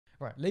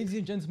Right, ladies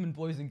and gentlemen,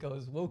 boys and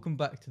girls, welcome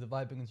back to the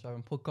Vibing and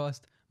Striving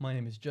podcast. My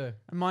name is Joe.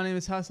 And my name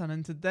is Hassan.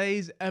 And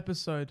today's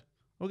episode,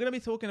 we're going to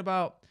be talking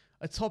about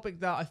a topic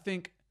that I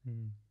think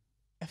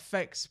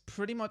affects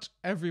pretty much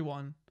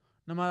everyone,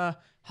 no matter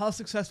how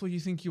successful you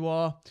think you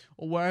are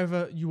or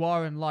wherever you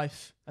are in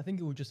life. I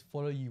think it will just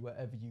follow you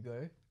wherever you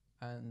go.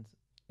 And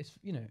it's,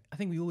 I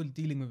think we're all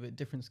dealing with it at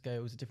different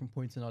scales, at different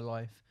points in our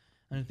life.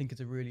 And I think it's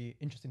a really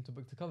interesting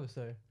topic to cover.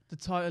 So The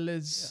title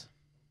is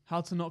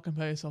How to Not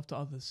Compare Yourself to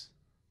Others.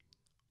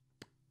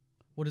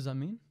 what does that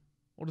mean?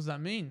 What does that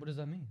mean? What does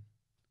that mean?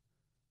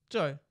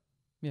 Joe,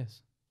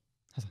 Yes.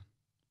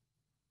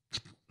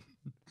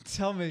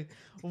 tell me,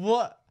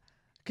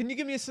 can you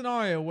give me a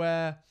scenario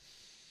where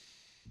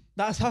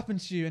that's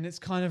happened to you and it's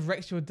kind of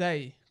wrecked your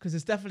day? Because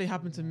it's definitely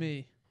happened to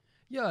me.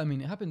 Yeah, I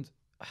mean, it happens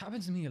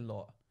to me a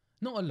lot.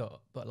 Not a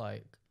lot, but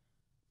like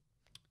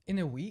in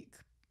a week,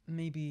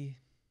 maybe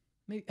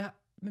 2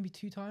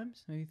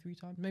 times, maybe 3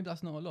 times. Maybe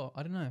that's not a lot.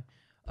 I don't know.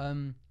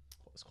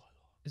 It's quite a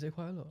lot. Is it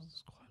quite a lot?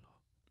 It's quite a lot.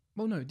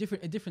 Well, no,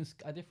 different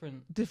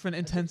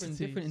Intensities.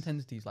 different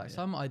intensities. Like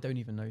some I don't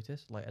even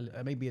notice. Like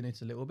maybe I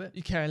notice a little bit.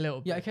 You care a little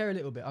bit. Yeah, I care a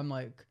little bit. I'm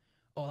like,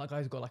 oh, that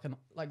guy's got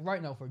like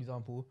right now, for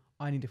example,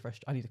 I need a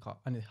fresh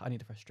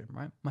trim,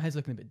 right? My hair's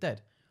looking a bit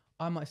dead.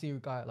 I might see a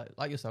guy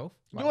like yourself.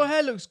 Right? Your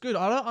hair looks good.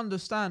 I don't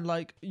understand.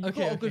 Like, you've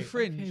got a good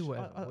fringe. Okay,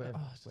 whatever.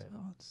 I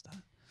don't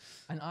understand.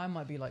 And I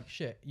might be like,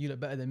 shit, you look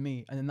better than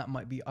me. And then that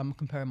might be, I'm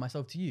comparing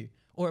myself to you.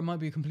 Or it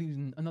might be a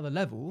completely another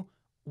level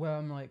where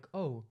I'm like,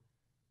 oh,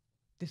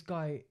 this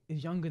guy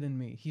is younger than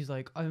me. He's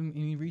like,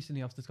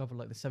 recently I've discovered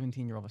like the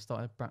 17-year-old I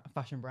started a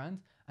fashion brand,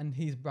 and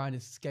his brand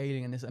is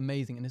scaling and it's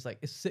amazing. And it's like,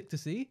 it's sick to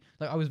see.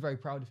 Like, I was very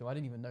proud of him. I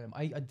didn't even know him.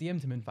 I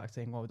DM'd him, in fact,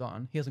 saying, well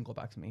done. He hasn't got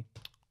back to me.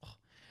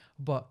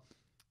 But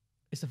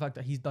it's the fact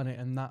that he's done it,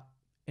 and that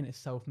in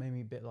itself made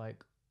me a bit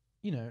like,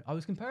 I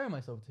was comparing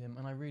myself to him,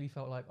 and I really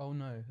felt like, oh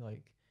no,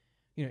 like,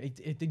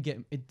 it did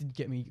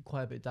get me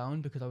quite a bit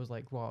down, because I was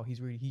like, wow, he's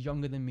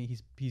younger than me.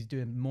 He's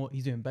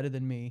doing better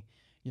than me.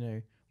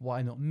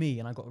 Why not me?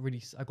 And I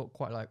got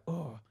quite like,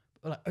 oh,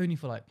 like only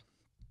for like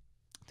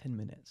 10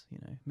 minutes,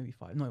 maybe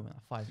 5, not even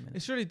like 5 minutes.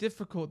 It's really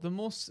difficult. The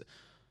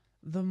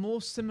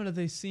more similar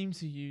they seem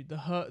to you,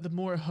 the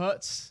more it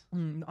hurts.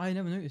 I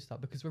never noticed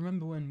that, because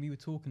remember when me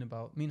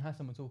and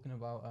Hassan were talking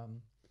about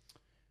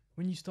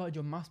when you started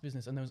your maths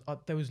business, and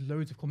there was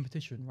loads of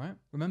competition, right?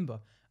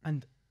 Remember?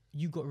 And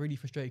you got really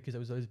frustrated because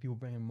there was loads of people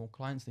bringing more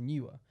clients than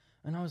you were.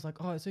 And I was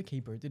like, oh, it's okay,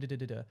 bro.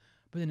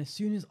 But then as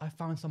soon as I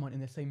found someone in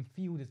the same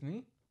field as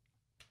me,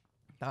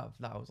 that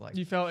was like,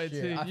 you felt it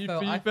shit. too. You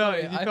felt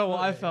it. You felt what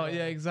I felt.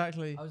 Yeah,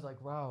 exactly. I was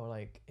like, wow,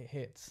 like it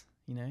hits,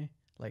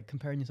 like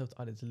comparing yourself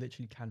to others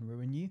literally can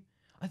ruin you.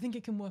 I think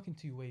it can work in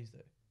 2 ways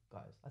though,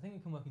 guys. I think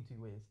it can work in 2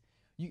 ways.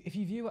 If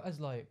you view it as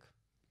like,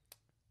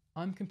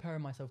 I'm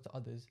comparing myself to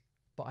others,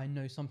 but I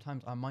know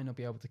sometimes I might not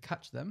be able to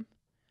catch them,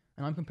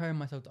 and I'm comparing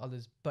myself to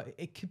others, but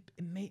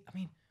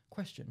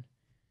question.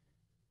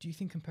 Do you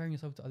think comparing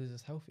yourself to others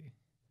is healthy?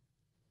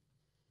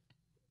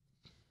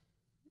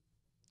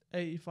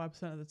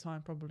 85% of the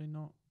time, probably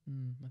not.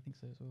 I think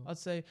so as well. I'd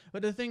say,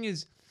 but the thing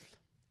is,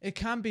 it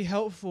can be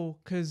helpful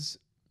because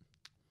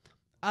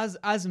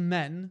as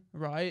men,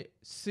 right,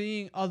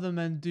 seeing other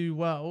men do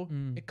well,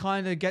 it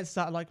kind of gets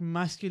that like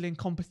masculine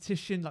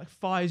competition, like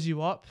fires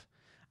you up.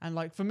 And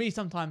like for me,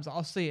 sometimes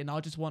I'll see it and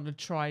I'll just want to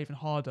try even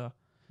harder.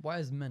 Why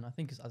as men? I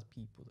think it's as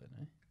people, don't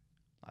know.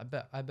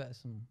 I bet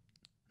some.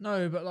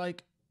 No, but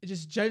like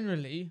just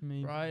generally,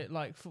 Maybe. right?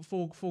 Like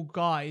for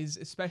guys,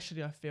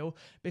 especially, I feel,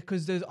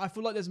 because I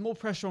feel like there's more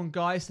pressure on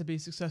guys to be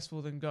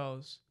successful than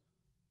girls.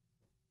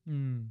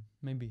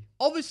 Maybe.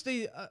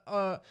 Obviously,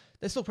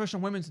 there's still pressure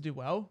on women to do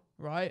well,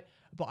 right?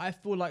 But I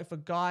feel like for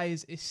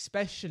guys,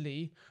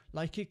 especially,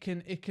 like it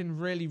can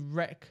really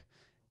wreck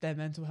their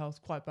mental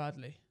health quite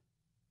badly.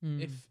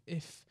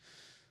 If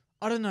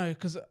I don't know,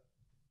 because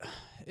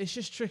it's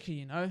just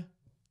tricky,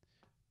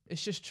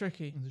 It's just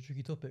tricky. It's a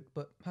tricky topic,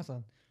 but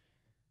Hassan,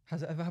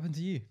 has it ever happened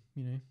to you?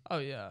 Oh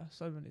yeah,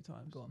 so many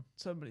times. Go on.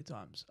 So many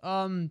times.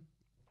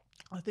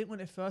 I think when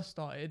it first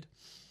started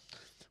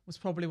was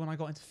probably when I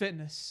got into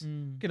fitness.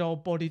 Good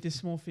old body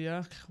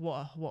dysmorphia.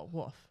 What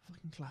a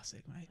fucking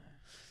classic, mate.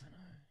 I know.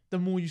 The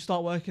more you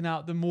start working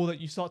out, the more that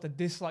you start to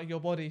dislike your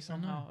body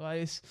somehow.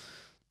 Like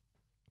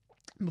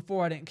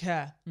before I didn't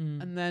care.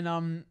 And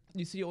then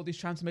you see all these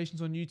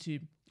transformations on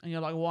YouTube and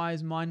you're like, why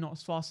is mine not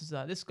as fast as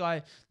that? This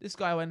guy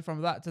went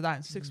from that to that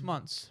in 6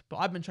 months, but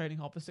I've been training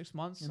hard for 6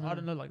 months. So I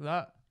don't look like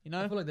that,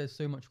 I feel like there's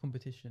so much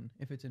competition,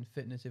 if it's in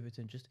fitness, if it's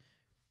in just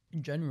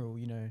in general,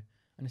 and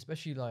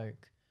especially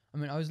like,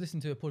 I was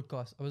listening to a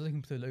podcast. I was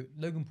listening to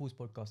Logan Paul's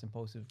podcast,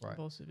 Impulsive, right?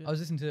 Impulsive, yeah. I was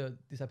listening to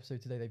this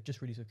episode today. They've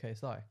just released with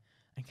KSI,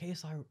 and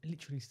KSI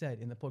literally said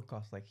in the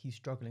podcast, like, he's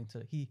struggling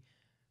to, he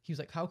was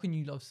like, how can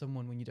you love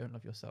someone when you don't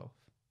love yourself?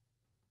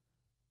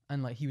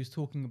 And like, he was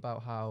talking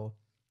about how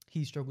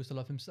he struggles to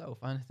love himself.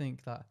 And I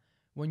think that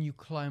when you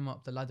climb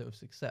up the ladder of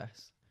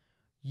success,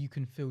 you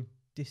can feel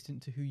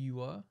distant to who you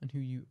are and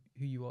who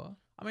you are.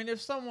 I mean, if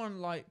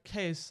someone like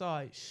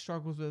KSI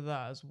struggles with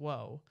that as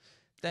well,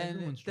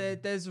 then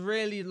there's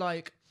really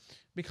like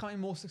becoming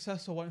more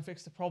successful won't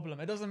fix the problem.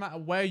 It doesn't matter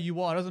where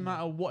you are. It doesn't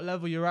matter what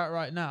level you're at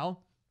right now.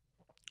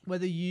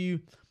 Whether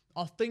you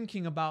are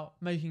thinking about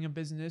making a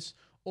business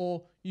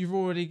or you've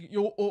already,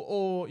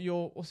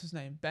 you're what's his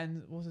name?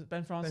 Ben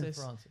Francis.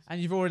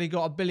 And you've already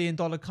got $1 billion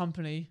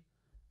company.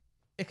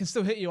 It can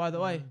still hit you either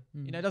way.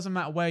 You know, it doesn't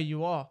matter where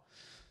you are.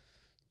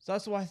 So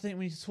that's why I think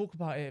we need to talk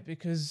about it,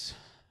 because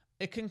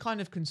it can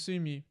kind of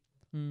consume you.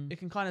 It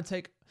can kind of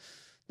take...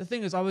 The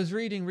thing is, I was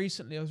reading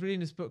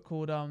this book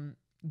called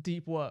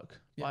Deep Work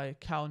by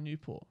Cal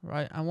Newport,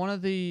 right? And one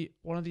of the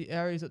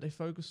areas that they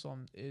focus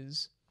on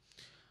is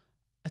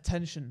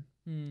attention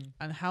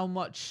and how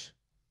much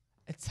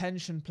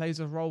attention plays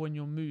a role in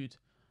your mood.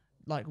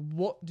 Like,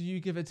 what do you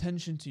give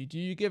attention to? Do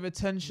you give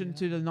attention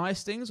to the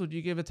nice things, or do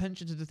you give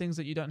attention to the things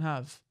that you don't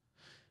have?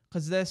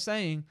 Because they're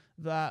saying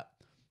that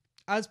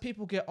as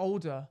people get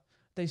older,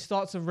 they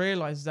start to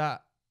realize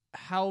that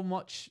how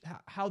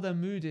their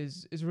mood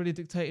is really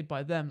dictated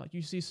by them. Like,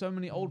 you see so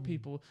many old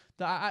people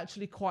that are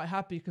actually quite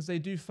happy because they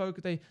do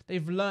focus.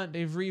 They've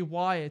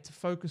rewired to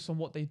focus on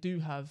what they do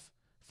have,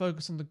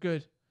 focus on the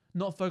good,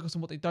 not focus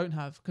on what they don't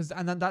have.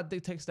 And then that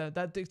dictates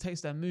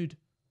their mood.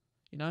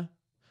 You know,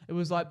 it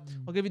was like,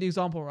 I'll give you the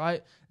example,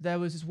 right? There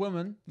was this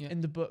woman in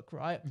the book,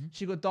 right?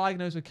 She got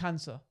diagnosed with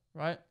cancer,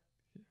 right?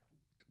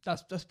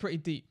 That's pretty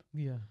deep.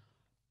 Yeah.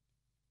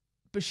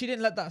 But she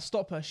didn't let that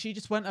stop her. She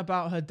just went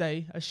about her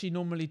day as she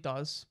normally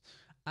does.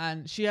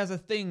 And she has a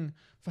thing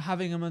for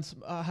having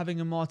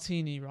a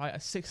martini, right,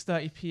 at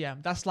 6:30 p.m.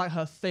 That's like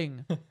her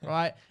thing,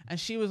 right? And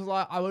she was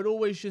like, I would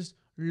always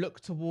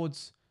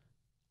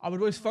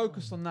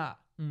focus on that.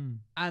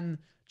 And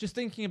just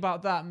thinking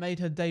about that made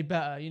her day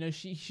better. You know,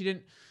 she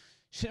didn't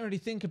really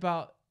think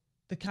about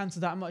the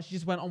cancer that much. She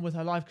just went on with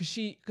her life.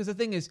 Because the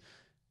thing is,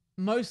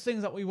 most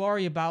things that we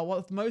worry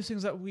about, most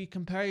things that we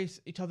compare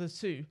each other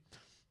to,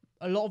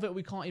 a lot of it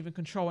we can't even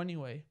control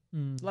anyway.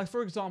 Like,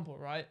 for example,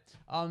 right?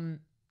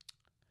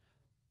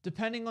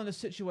 Depending on the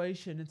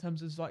situation, in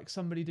terms of like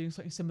somebody doing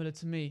something similar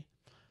to me,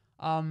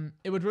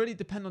 it would really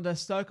depend on their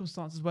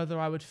circumstances whether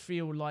I would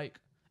feel like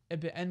a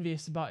bit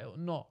envious about it or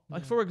not.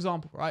 Like, for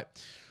example, right?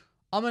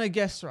 I'm going to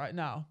guess right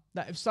now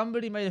that if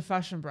somebody made a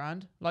fashion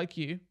brand like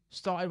you,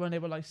 started when they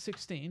were like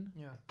 16,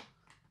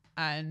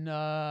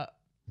 and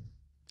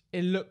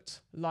it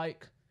looked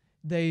like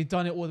they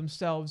done it all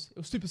themselves, it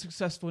was super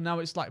successful, now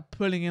it's like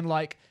pulling in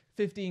like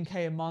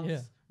 15k a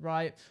month,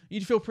 right?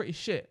 You'd feel pretty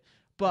shit.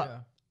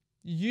 But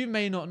you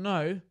may not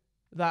know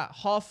that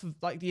half of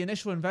like the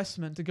initial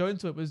investment to go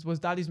into it was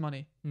daddy's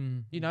money,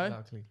 you know?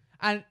 Exactly.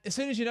 And as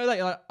soon as you know that,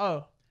 you're like,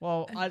 oh,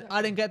 well,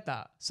 I didn't get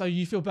that. So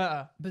you feel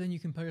better. But then you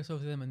compare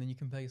yourself to them, and then you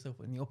compare yourself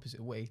in the opposite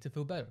way to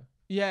feel better.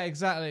 Yeah,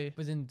 exactly.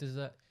 But then does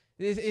that...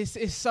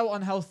 It's so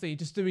unhealthy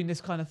just doing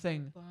this kind of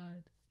thing.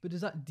 But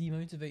does that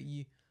demotivate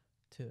you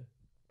to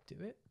do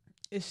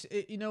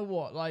it? You know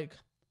what? Like,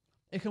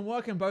 it can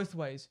work in both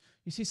ways.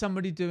 You see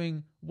somebody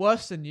doing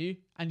worse than you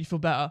and you feel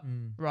better,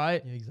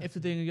 right? Yeah,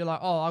 exactly. If you're like,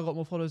 oh, I got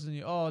more followers than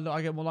you. Oh, look,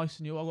 I get more likes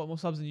than you. I got more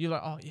subs than you. You're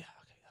like, oh, yeah,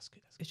 okay, that's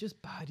good. It's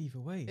just bad either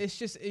way. It's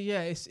just,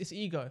 it's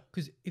ego.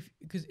 Because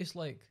it's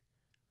like,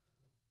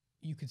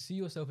 you could see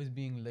yourself as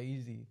being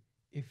lazy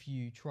if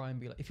you try and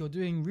be like, if you're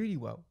doing really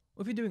well,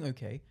 or if you're doing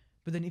okay,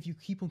 but then if you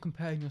keep on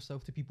comparing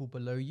yourself to people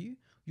below you,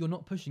 you're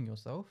not pushing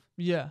yourself.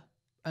 Yeah.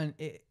 And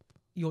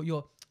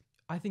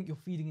I think you're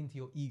feeding into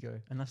your ego,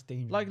 and that's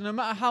dangerous. Like, no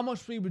matter how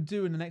much we would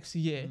do in the next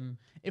year,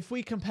 if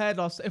we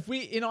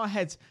in our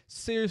heads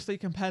seriously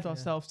compared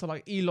ourselves to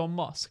like Elon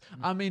Musk,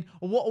 I mean,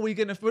 what are we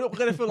gonna? We're not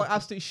gonna feel like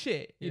absolute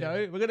shit, you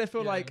know. We're gonna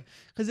feel like,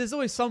 because there's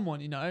always someone,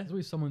 you know. There's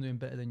always someone doing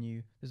better than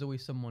you. There's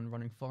always someone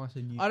running faster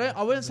than you.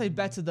 I wouldn't say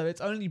better though.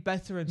 It's only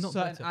better in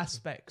certain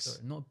aspects.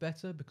 Sorry, not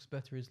better, because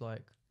better is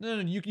like... No.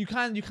 You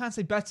can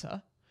say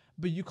better,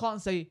 but you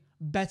can't say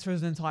better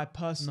as an entire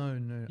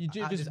person. No. You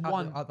do at just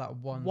one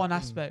thing.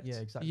 Aspect. Yeah,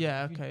 exactly.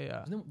 Yeah, okay,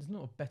 yeah. There's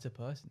not a better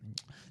person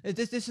than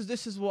you.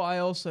 This is what I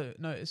also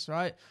noticed,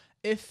 right?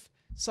 If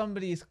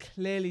somebody is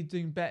clearly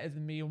doing better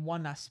than me in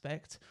one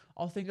aspect,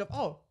 I'll think of,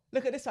 oh,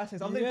 look at this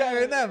aspect, I'm doing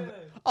better than them.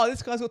 Yeah. Oh,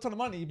 this guy's got a ton of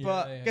money,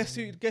 but guess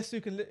who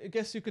can do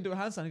a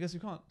handstand and guess who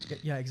can't?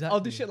 Yeah, exactly. I'll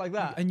do shit like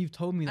that. And you've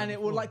told me that. And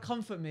before. It will like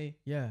comfort me.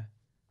 Yeah.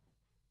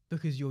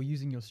 Because you're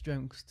using your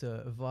strengths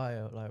to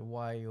via like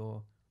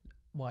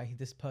why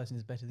this person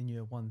is better than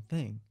you at one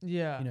thing.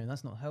 Yeah. You know,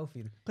 that's not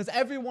healthy. Because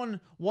everyone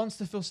wants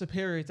to feel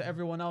superior to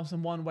everyone else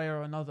in one way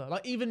or another.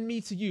 Like, even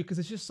me to you, because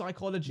it's just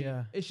psychology.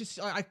 Yeah. It's just,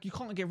 you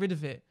can't get rid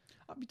of it.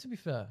 To be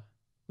fair,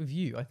 with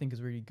you, I think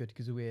is really good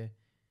because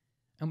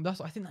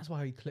I think that's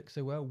why we click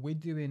so well.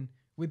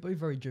 We're both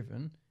very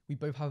driven. We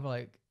both have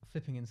like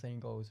flipping insane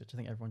goals, which I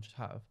think everyone should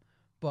have.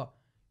 But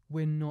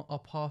our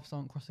paths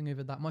aren't crossing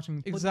over that much. I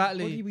mean,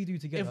 exactly. What do we do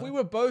together? If we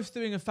were both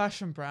doing a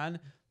fashion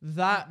brand,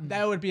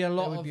 there would be a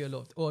lot.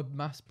 Or a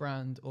mass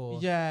brand, or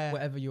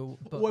whatever you're.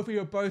 Or if we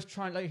were both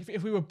trying, like,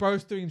 if we were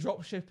both doing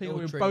drop shipping, or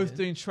we were both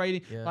doing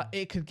trading, like,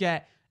 it could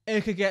get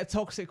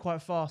toxic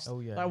quite fast.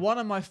 Oh yeah. Like, one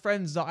of my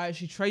friends that I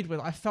actually trade with,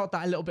 I felt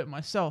that a little bit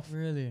myself.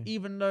 Really?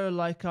 Even though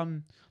like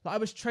I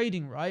was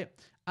trading, right,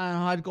 and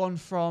I had gone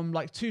from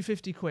like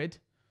 250 quid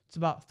to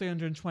about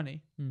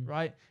 320, Mm.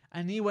 right?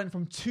 And he went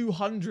from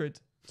 200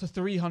 to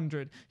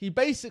 300. He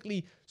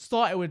basically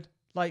started with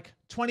like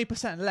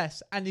 20%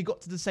 less, and he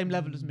got to the same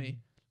level as me.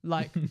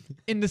 Like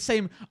in the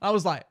same, I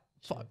was like,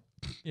 fuck.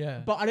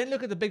 Yeah. But I didn't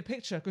look at the big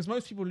picture because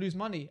most people lose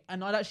money,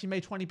 and I'd actually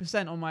made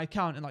 20% on my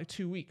account in like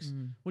 2 weeks,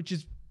 which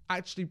is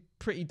actually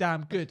pretty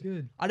damn good.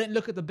 Good. I didn't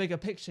look at the bigger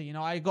picture, you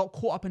know. I got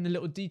caught up in the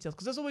little details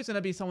because there's always going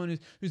to be someone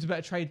who's a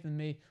better trader than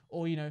me,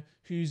 or you know,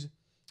 who's.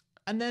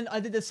 And then I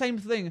did the same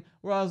thing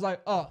where I was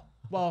like, oh,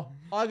 well,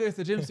 I go to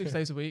the gym 6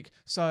 days a week,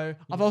 so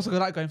I've also got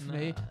that going for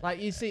me.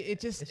 Like you see,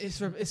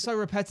 it's so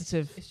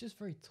repetitive. It's just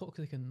very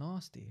toxic and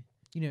nasty.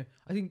 You know,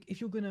 I think if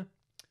you're gonna,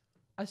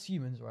 as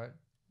humans, right,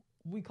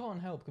 we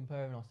can't help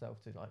comparing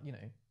ourselves to like, you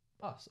know,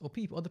 us or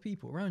other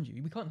people around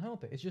you. We can't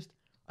help it. It's just,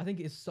 I think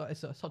it's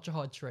such a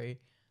hard trait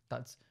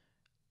that's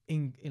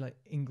like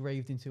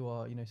engraved into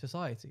our, you know,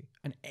 society,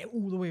 and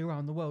all the way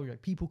around the world.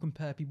 Like people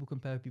compare.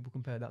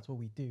 That's what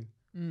we do.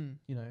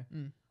 You know,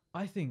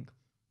 I think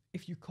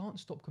if you can't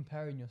stop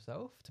comparing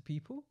yourself to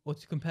people or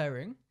to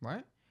comparing,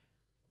 right?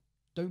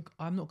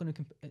 I'm not going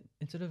to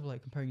instead of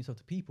like comparing yourself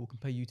to people,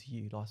 compare you to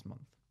you last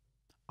month.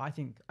 I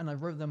think, and I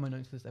wrote them in my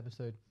notes for this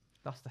episode,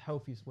 that's the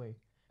healthiest way.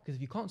 Because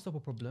if you can't stop a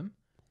problem,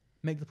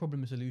 make the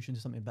problem a solution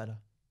to something better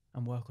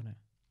and work on it,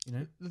 you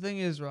know? The thing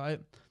is, right,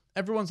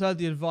 everyone's heard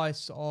the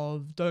advice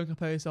of don't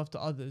compare yourself to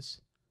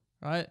others,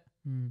 right?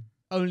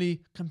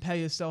 Only compare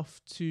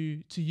yourself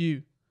to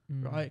you,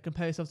 right?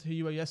 Compare yourself to who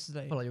you were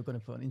yesterday. I feel like you're going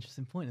to put an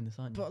interesting point in this,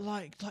 aren't you? But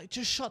like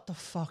just shut the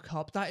fuck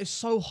up. That is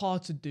so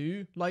hard to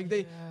do. Like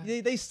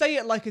they say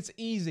it like it's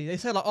easy. They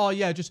say like, oh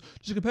yeah, just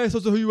compare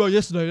yourself to who you were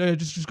yesterday. Yeah,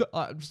 just go.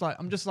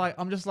 I'm just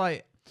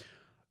like,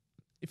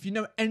 if you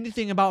know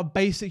anything about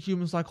basic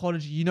human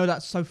psychology, you know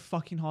that's so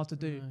fucking hard to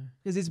do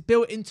because it's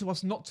built into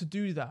us not to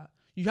do that.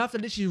 You have to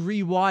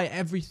literally rewire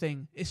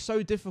everything. It's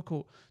so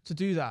difficult to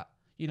do that,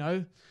 you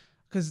know,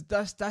 because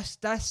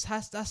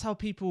that's how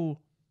people.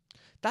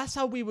 That's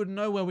how we would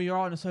know where we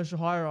are in a social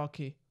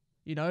hierarchy,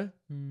 you know?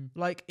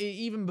 Like,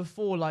 even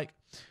before, like,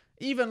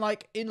 even,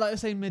 like, in, like,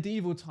 let's say,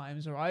 medieval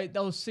times, right?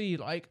 They'll see,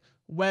 like,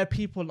 where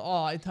people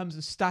are in terms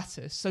of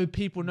status, so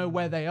people know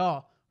where they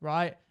are,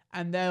 right?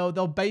 And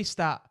they'll base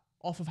that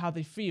off of how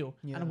they feel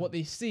and what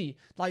they see.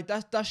 Like,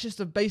 that's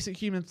just a basic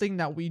human thing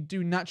that we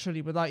do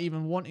naturally without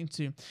even wanting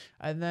to.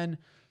 And then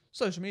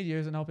social media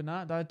isn't helping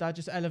that. That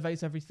just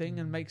elevates everything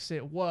and makes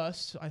it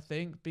worse, I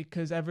think,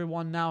 because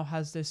everyone now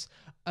has this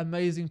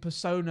amazing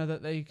persona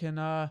that they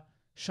can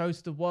show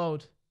to the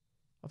world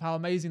of how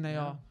amazing they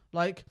are.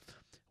 Like,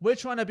 we're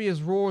trying to be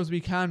as raw as we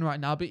can right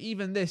now, but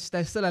even this,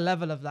 there's still a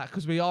level of that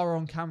because we are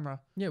on camera.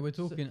 Yeah, we're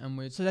talking and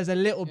we're... So there's a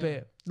little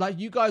bit. Like,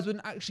 you guys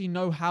wouldn't actually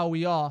know how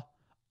we are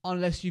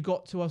unless you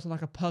got to us on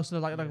like a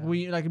personal, like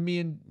me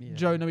and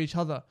Joe know each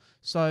other.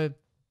 So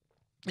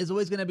there's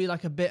always going to be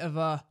like a bit of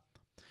a...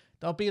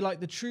 There'll be like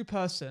the true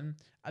person,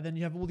 and then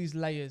you have all these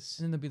layers.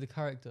 And then there'll be the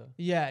character.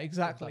 Yeah,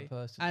 exactly.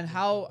 And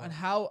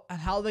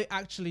how they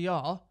actually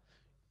are,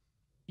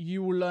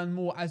 you will learn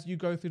more as you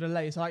go through the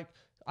layers. Like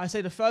I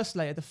say, the first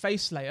layer, the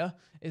face layer,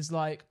 is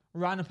like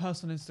random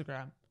person on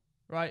Instagram,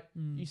 right?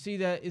 You see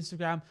their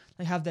Instagram,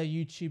 they have their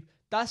YouTube.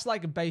 That's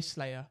like a base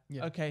layer.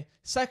 Yeah. Okay.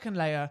 Second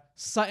layer,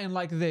 something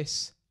like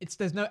this.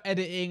 There's no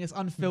editing. It's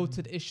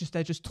unfiltered. It's just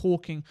they're just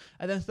talking.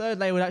 And then third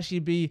layer would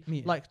actually be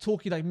like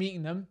talking, like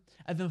meeting them.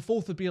 And then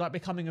fourth would be like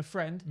becoming a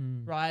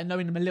friend, right? And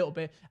knowing them a little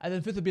bit. And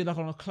then fifth would be like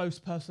on a close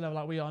personal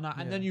level like we are now.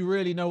 And then you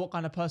really know what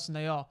kind of person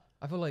they are.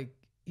 I feel like,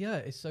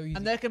 it's so easy.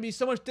 And there can be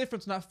so much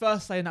difference in that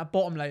first layer and that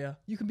bottom layer.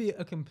 You can be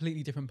a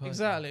completely different person.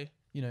 Exactly.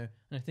 You know,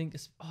 and I think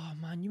oh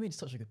man, you made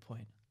such a good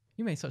point.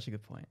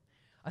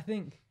 I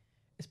think,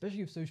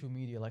 especially with social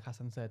media, like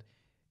Hassan said,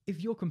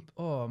 if you're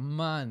oh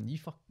man, you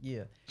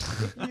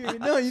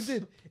no, you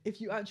did. If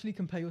you actually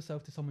compare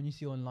yourself to someone you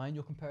see online,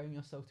 you're comparing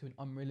yourself to an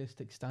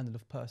unrealistic standard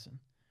of person.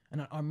 And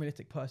an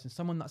unrealistic person,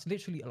 someone that's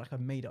literally like a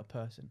made-up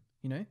person,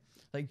 you know?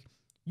 Like,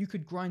 you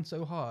could grind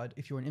so hard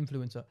if you're an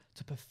influencer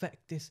to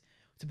perfect this.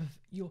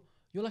 You're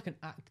like an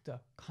actor,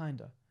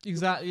 kinda.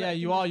 Exactly. Yeah,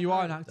 you are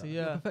an actor. Yeah,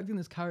 you're perfecting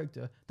this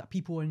character that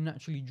people are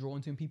naturally drawn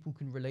to and people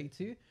can relate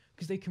to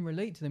because they can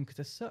relate to them because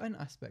there's certain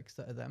aspects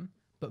that are them,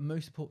 but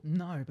most important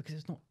no, because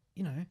it's not,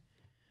 you know.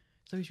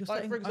 So if you're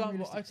like, for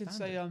example, I could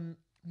say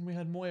we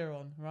had Moya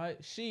on, right?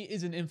 She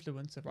is an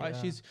influencer, right?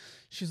 Yeah.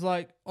 She's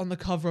like on the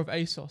cover of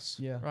ASOS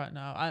right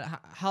now. And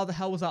how the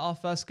hell was that our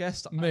first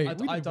guest? Mate,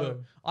 I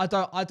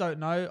don't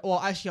know.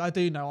 Well, actually, I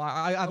do know.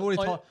 I've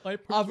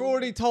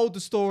already told the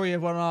story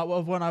of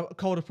when I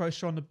cold approached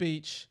her on the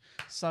beach.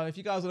 So if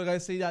you guys want to go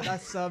see that,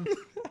 that's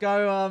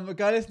go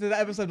listen to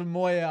that episode of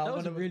Moya. That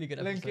was a really good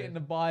episode. Link it in the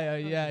bio.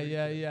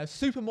 Yeah.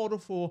 Supermodel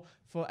for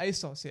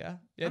ASOS.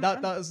 Yeah.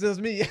 That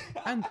was me.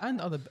 and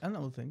other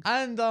things.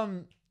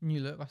 And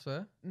New Look, I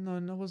swear.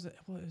 No, was it?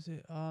 What is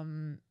it?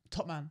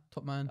 Top Man.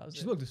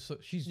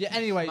 She's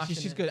anyway,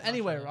 she's good.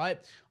 Anyway,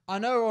 right? I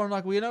know her on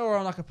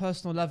like a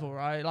personal level,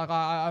 right? Like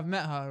I've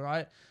met her,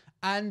 right?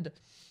 And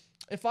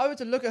if I were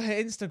to look at her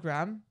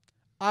Instagram,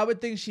 I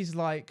would think she's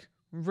like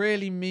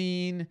really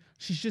mean.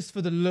 She's just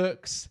for the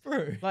looks.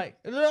 Bro. Like,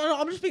 no,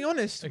 I'm just being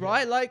honest, Okay.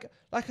 right? Like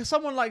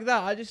someone like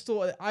that, I just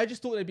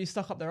thought they'd be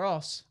stuck up their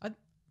ass.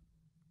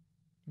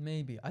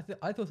 Maybe. I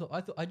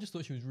just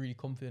thought she was really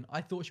confident.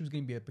 I thought she was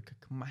going to be a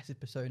massive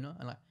persona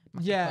and like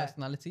massive Yeah,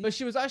 personality. But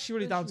she was actually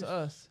really But down she to was-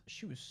 earth.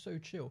 She was so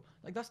chill.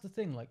 Like that's the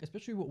thing. Like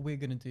especially what we're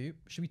gonna do.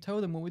 Should we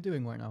tell them what we're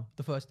doing right now?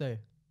 The first day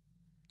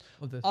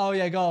of this. Oh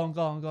yeah, go on.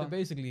 So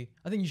basically,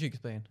 I think you should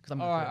explain because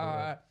I'm. All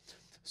right.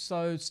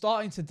 So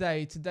starting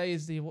today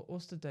is the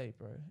what's the date,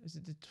 bro? Is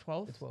it the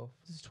 12th? The 12th.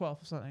 It's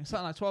 12th or something.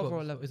 Something like 12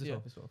 or 11. Is it Yeah.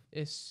 12?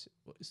 It's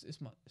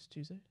 12. It's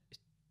Tuesday.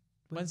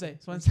 Wednesday.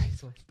 It's Wednesday.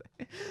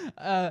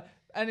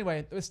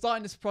 Anyway, we're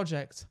starting this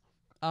project,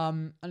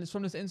 and it's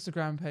from this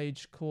Instagram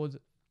page called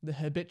the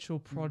Habitual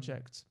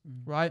Project,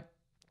 right?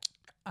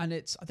 And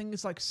I think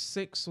it's like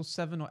 6 or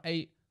 7 or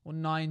 8 or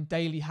 9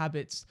 daily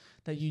habits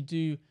that you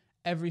do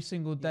every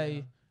single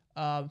day,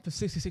 for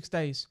 66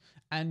 days.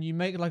 And you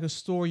make like a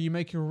story, you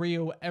make a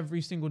reel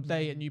every single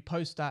day, and you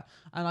post that.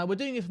 And we're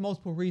doing it for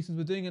multiple reasons.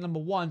 We're doing it, number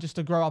one, just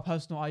to grow our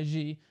personal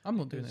IG. I'm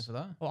not doing it for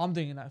that. Well, I'm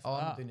doing that for that.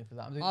 I'm not doing it for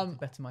that. I'm doing it to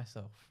better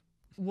myself.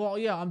 Well,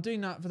 yeah, I'm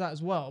doing that for that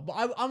as well. But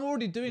I'm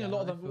already doing a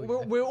lot of I them.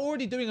 feel you. We're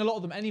already doing a lot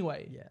of them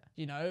anyway. Yeah.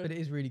 You know. But it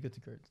is really good to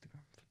grow Instagram.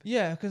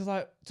 Yeah, because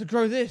like to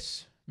grow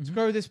this, to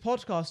grow this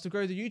podcast, to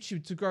grow the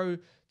YouTube,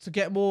 to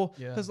get more.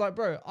 Yeah. Because like,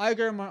 bro, I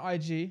go on my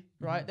IG,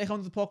 right? They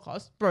come to the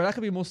podcast, bro. That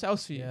could be more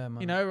sales for you. Yeah, man.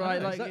 You know, right?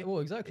 Like,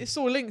 exactly. it's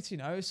all linked. You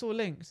know, it's all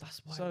linked.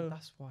 That's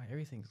why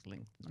everything's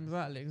linked.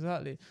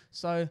 Exactly.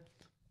 So,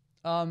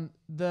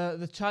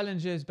 the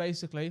challenge is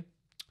basically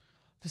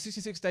for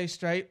 66 days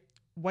straight,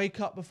 wake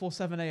up before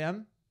 7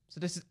 a.m. So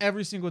this is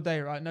every single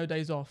day, right? No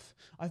days off.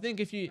 I think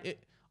if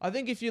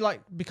you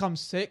like become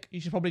sick,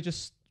 you should probably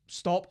just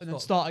stop and then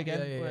start again.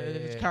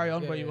 Just carry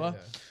on where you were.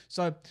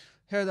 So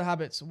here are the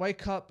habits: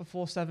 wake up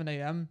before 7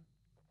 a.m.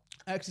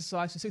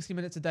 Exercise for 60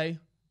 minutes a day,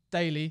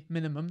 daily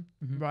minimum,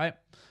 right?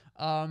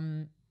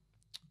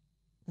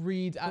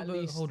 Read at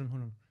least. Hold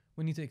on.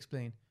 We need to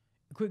explain.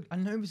 Quick. I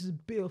know this is a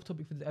bit off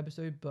topic for the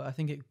episode, but I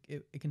think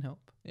it can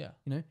help. Yeah.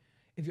 You know,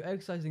 if you're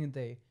exercising a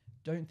day,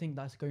 don't think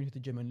that's going to the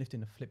gym and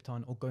lifting a flip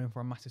ton or going for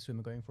a massive swim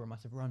or going for a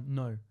massive run.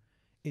 No,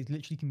 it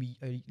literally can be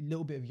a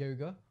little bit of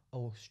yoga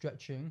or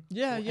stretching.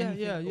 Yeah.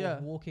 Or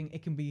walking.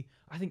 It can be.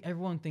 I think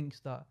everyone thinks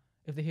that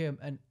if they hear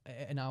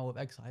an hour of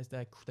exercise,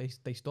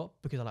 they stop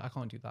because they're like, I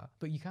can't do that.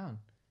 But you can.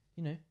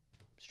 You know,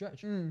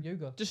 stretch,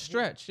 yoga. Just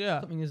stretch, yeah.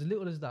 Something as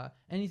little as that.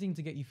 Anything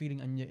to get you feeling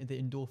and the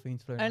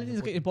endorphins flowing. Anything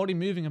to get your body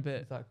moving a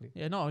bit. Exactly.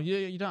 Yeah, no,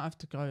 you don't have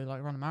to go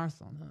like run a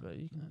marathon, but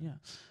you can,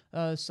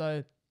 yeah.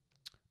 So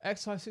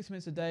exercise 6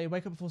 minutes a day,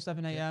 wake up before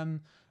 7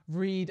 a.m.,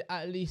 read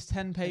at least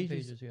 10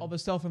 pages of a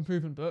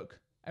self-improvement book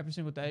every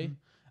single day.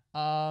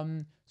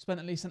 Spend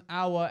at least an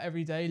hour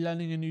every day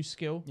learning a new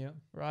skill. Yeah.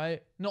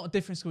 Right? Not a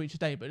different skill each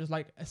day, but just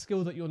like a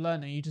skill that you're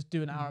learning, you just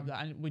do an hour of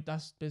that, and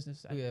that's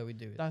business. Yeah, we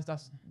do it.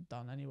 That's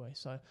done anyway.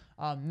 So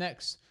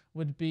next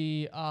would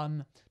be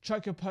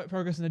track your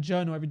progress in a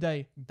journal every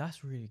day.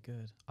 That's really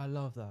good. I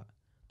love that.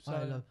 So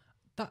I love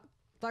that.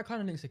 That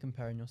kind of links to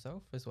comparing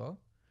yourself as well.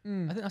 I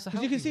think that's a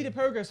because you can see way. the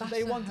progress from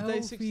That's day a 1 to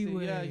day 60. healthy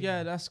way.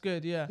 Yeah, that's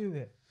good. Yeah, Do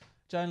it.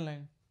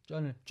 journaling.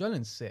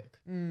 Journaling's sick.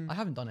 I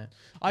haven't done it.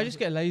 I just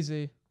get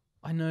lazy.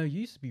 I know. You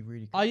used to be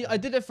really good. I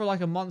did it for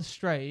like a month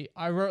straight.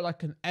 I wrote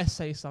like an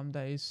essay some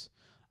days.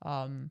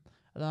 And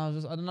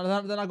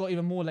then I got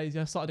even more lazy.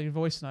 I started doing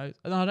voice notes,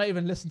 and then I don't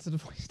even listen to the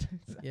voice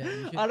notes. Yeah.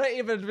 you should- I don't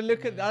even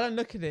look at. I don't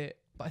look at it.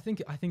 But I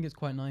think it's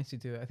quite nice to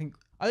do it. I think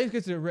it's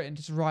good to do it written.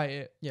 Just write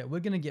it. yeah, we're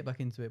gonna get back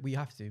into it. We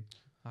have to.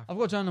 I've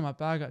got a journal in my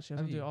bag actually.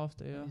 I'll Have do it you?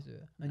 after. Yeah. You need to do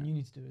it. And you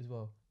need to do it as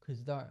well,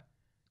 because that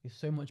is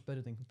so much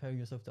better than comparing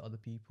yourself to other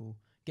people,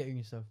 getting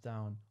yourself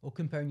down, or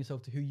comparing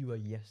yourself to who you were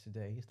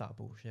yesterday. It's that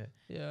bullshit.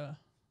 Yeah.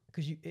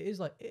 Because it's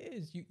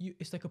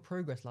like a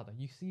progress ladder.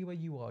 You see where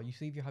you are. You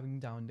see if you're having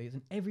down days,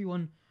 and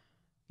everyone,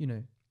 you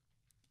know,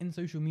 in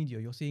social media,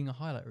 you're seeing a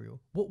highlight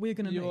reel. What we're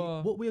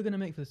gonna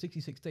make for the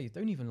 66 days.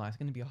 Don't even lie. It's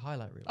gonna be a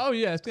highlight reel. Oh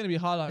yeah, it's gonna be a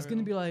highlight. It's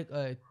gonna be like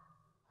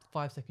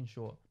 5 seconds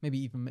short,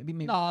 maybe.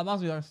 No, it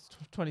must be like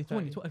 20,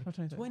 30.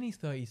 20,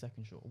 30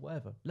 seconds short,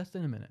 whatever, less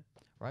than a minute,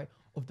 right?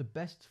 Of the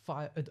best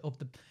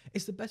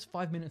it's the best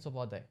 5 minutes of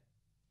our day.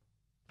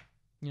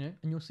 You know,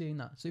 and you're seeing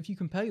that. So if you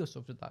compare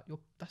yourself to that,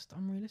 that's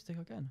unrealistic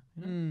again.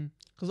 You know?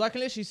 Because I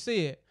can literally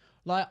see it.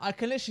 Like I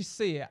can literally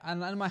see it,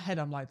 and in my head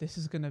I'm like, this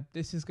is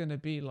gonna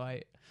be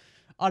like,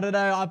 I don't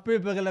know.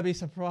 People are gonna be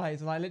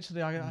surprised. Like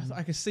literally,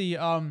 I can see.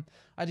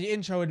 The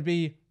intro would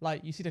be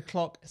like, you see the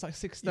clock. It's like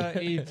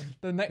 6:30.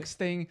 The next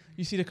thing,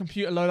 you see the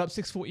computer load up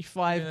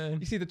 6:45. Yeah.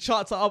 You see the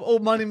charts are up. All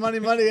money.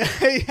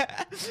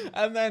 Yeah.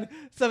 And then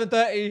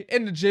 7:30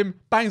 in the gym,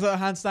 bangs out a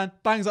handstand,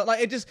 bangs out.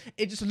 Like it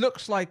just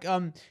looks like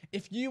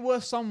if you were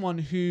someone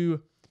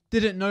who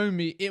didn't know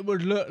me, it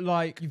would look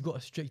like You've got a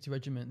strict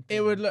regiment.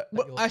 it would look.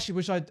 that Well, actually,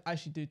 which I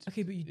actually do.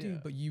 okay, but you do. yeah.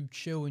 But you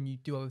chill and you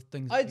do other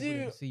things. I that you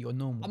wouldn't do. see your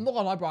normal. I'm not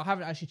gonna lie, bro. I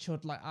haven't actually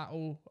chilled like at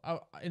all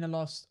in the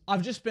last.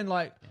 I've just been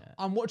like, Yeah.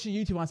 I'm watching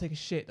YouTube when I take a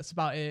shit. That's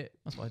about it.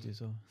 That's what I do.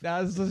 So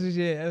That's just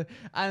shit.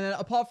 And then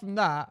apart from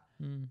that,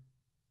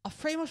 I've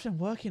pretty much been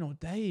working all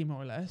day,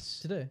 more or less.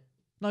 Today.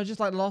 No, just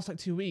like the last like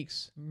 2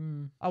 weeks.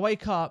 Mm. I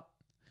wake up.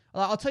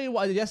 Like, I'll tell you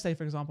what I did yesterday,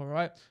 for example,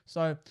 right?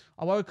 So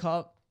I woke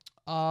up,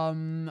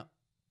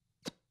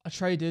 I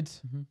traded,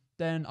 Mhm.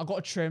 then I got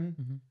a trim,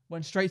 Mhm.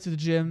 went straight to the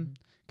gym,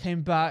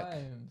 came back,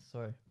 I'm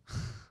sorry.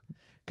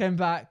 came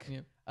back,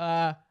 Yep.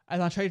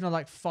 and I traded for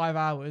like 5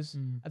 hours,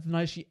 Mm. and then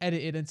I actually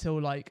edited until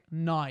like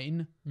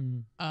 9,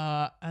 Mm.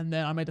 and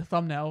then I made a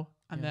thumbnail,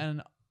 and Yeah.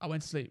 then I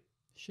went to sleep.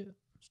 Shit.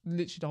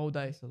 Literally the whole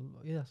day.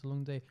 That's a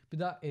long day. But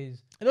that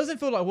is. It doesn't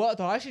feel like work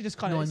though. I actually just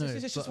kind No, I of, know.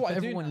 it's just but what for I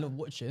do everyone now.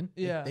 watching,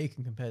 Yeah. if they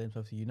can compare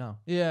themselves to you now.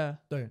 Yeah.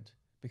 Don't,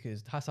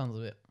 because that sounds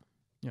a bit.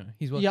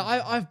 He's working. Yeah,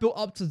 I've built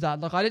up to that.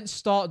 Like, I didn't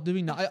start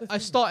doing that. That's the I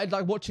thing. started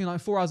like watching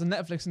like 4 hours of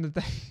Netflix in the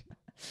day.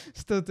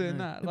 Still doing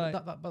No, that. no,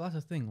 Like, but that's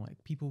the thing.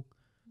 Like people,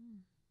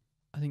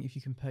 I think if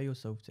you compare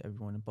yourself to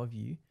everyone above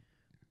you,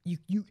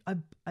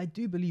 I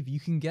do believe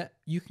you can get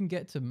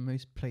to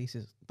most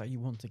places that you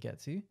want to get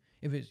to.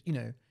 If it's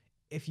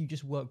if you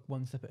just work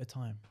one step at a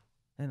time,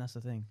 then that's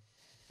the thing.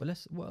 But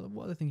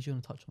what other things you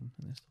want to touch on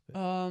in this topic?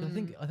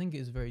 'Cause I think it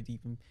is very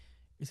deep, and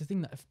it's a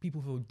thing that if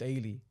people feel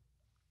daily.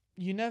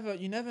 you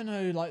never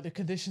know like the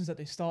conditions that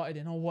they started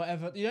in or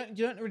whatever. You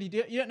don't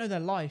know their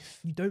life.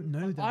 You don't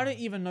know Like, that. I don't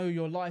even know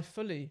your life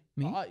fully.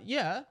 Me?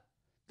 Yeah.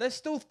 There's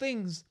still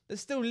things. There's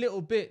still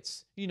little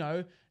bits.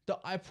 That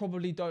I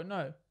probably don't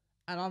know,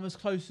 and I'm as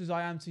close as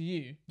I am to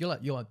you.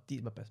 You're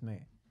deep my best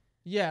mate.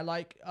 Yeah.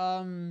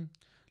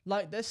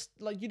 Like there's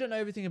like you don't know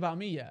everything about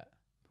me yet.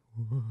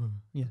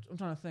 Yeah. I'm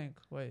trying to think.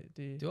 Wait,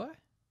 do you? Do I?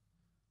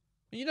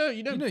 You know.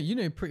 You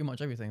know pretty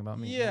much everything about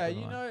me. Yeah,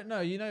 I'm not gonna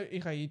lie.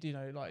 Okay, you do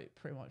know like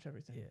pretty much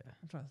everything. Yeah.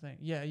 I'm trying to think.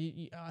 Yeah,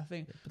 I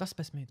think. But that's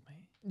best mates, mate.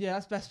 Yeah,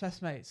 that's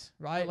best mates,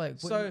 right? But like,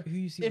 So who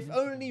you see? if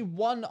only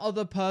one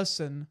other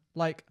person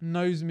like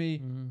knows me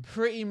Mm.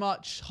 pretty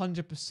much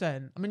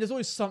 100%. I mean, there's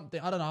always something.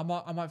 I don't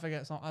know. I might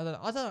forget something. I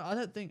don't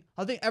know.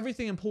 I think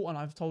everything important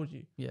I've told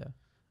you. Yeah.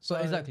 So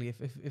But exactly,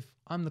 if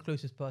I'm the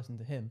closest person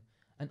to him,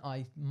 and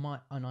I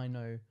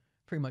know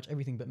pretty much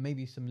everything, but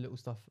maybe some little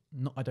stuff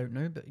I don't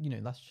know, but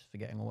that's just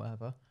forgetting or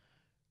whatever.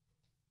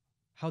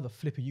 How the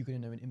flip are you gonna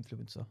know an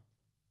influencer?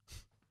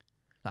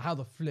 Like, how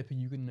the flip are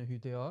you gonna know who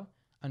they are,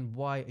 and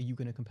why are you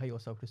gonna compare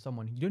yourself to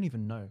someone you don't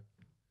even know?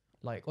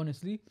 Like,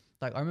 honestly,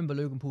 like I remember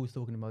Logan Paul was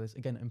talking about this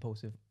again.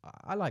 Impulsive.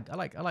 I like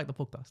the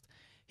podcast.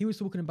 He was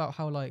talking about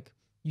how like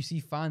you see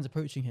fans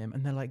approaching him,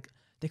 and they're like.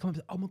 They come up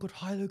and say, "Oh my god,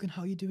 hi Logan,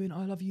 how you doing?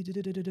 I love you."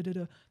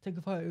 Take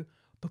a photo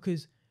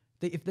because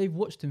if they've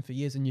watched him for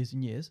years and years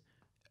and years,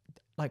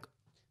 like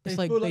it's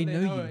They like feel they like they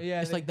know know you. it,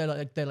 yeah, It's like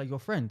they're like your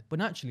friend. But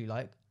naturally,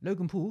 like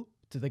Logan Paul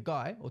to the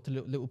guy or to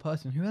little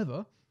person,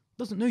 whoever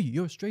doesn't know you.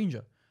 You're a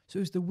stranger. So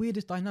it's the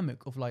weirdest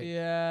dynamic of like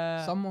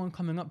Yeah. someone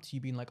coming up to you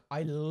being like,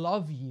 "I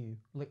love you,"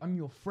 like I'm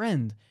your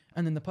friend,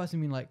 and then the person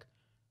being like,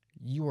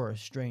 "You are a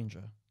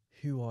stranger.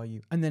 Who are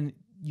you?" And then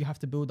you have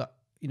to build that.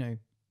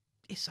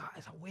 It's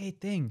a weird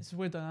thing. It's a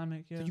weird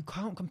dynamic. Yeah. So you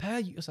can't compare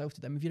yourself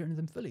to them if you don't know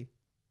them fully.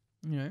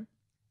 Yeah,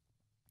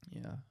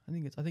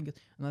 I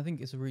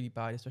think it's really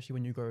bad, especially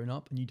when you're growing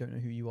up and you don't know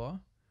who you are.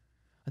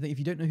 I think if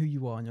you don't know who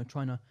you are and you're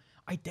trying to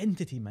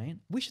identity,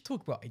 man, we should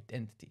talk about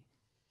identity.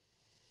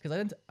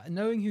 Because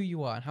knowing who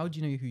you are and how do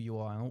you know who you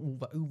are and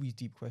all these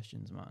deep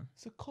questions, man.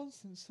 It's a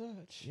constant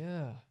search.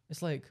 Yeah,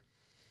 it's like,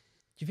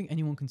 do you think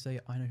anyone can say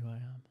I know who I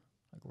am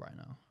like right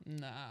now?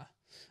 Nah.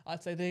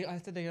 I'd say they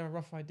have a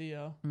rough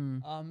idea.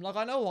 Mm. Like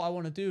I know what I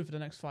want to do for the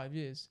next 5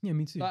 years. Yeah,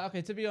 me too. Like,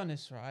 okay, to be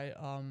honest, right?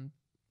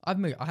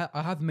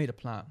 I have made a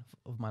plan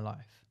of my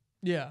life.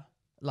 Yeah.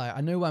 Like I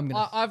know where I'm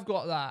gonna. I've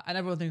got that, and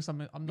everyone thinks I'm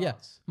nuts. Yeah,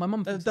 my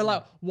mum. They're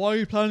like, "Why are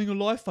you planning your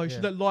life? Though? You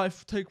should Yeah. let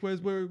life take where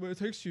it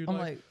takes you. I'm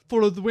Like, like,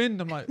 follow the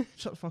wind." I'm like,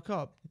 "Shut the fuck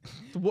up!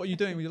 So what are you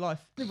doing with your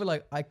life? no, but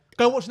like I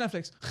Go watch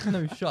Netflix."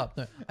 no, shut up.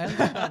 No,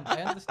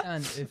 I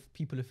understand if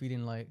people are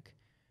feeling like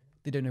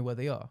they don't know where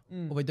they are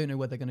or they don't know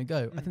where they're gonna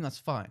go. I think that's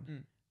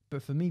fine.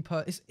 But for me,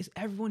 it's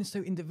everyone is so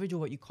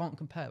individual that you can't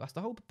compare. That's the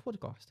whole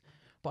podcast.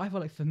 But I feel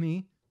like for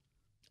me,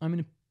 I'm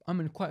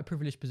in quite a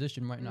privileged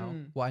position right now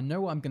where I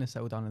know what I'm gonna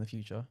settle down in the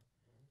future.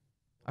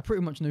 I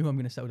pretty much know who I'm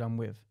gonna settle down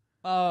with.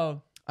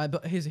 Oh,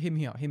 But hear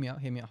me out.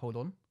 Hold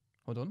on.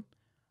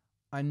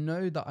 I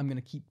know that I'm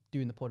gonna keep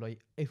doing the pod. Like,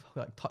 if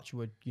like touch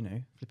wood,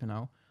 flipping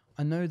out.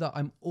 I know that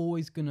I'm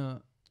always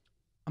gonna.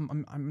 I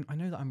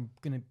know that I'm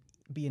gonna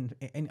be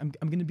I'm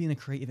gonna be in a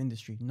creative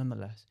industry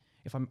nonetheless.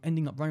 If I'm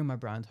ending up running my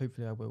brand,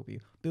 hopefully I will be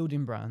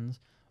building brands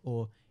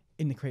or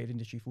in the creative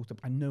industry. Full stop.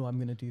 I know I'm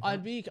gonna do that.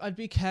 I'd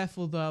be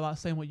careful though about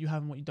saying what you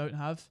have and what you don't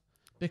have,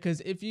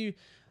 because if you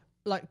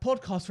like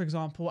podcasts, for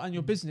example, and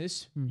your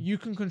business, you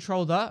can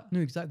control that. No,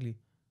 exactly.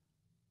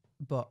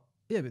 But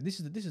yeah, but this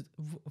is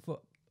for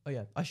oh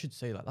yeah, I should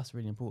say that. That's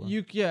really important.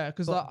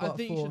 Because But I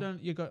think you should.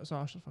 You go.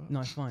 Sorry, I should. No,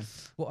 it's fine.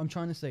 What I'm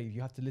trying to say,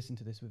 you have to listen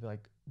to this with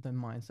like the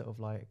mindset of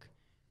like,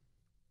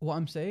 what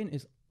I'm saying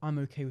is I'm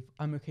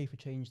okay for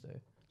change though.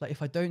 Like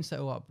if I don't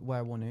settle up where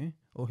I want to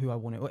or who I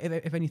want to, or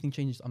if anything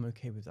changes, I'm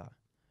okay with that.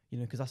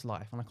 Because that's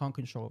life and I can't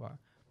control that.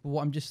 But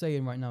what I'm just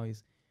saying right now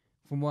is,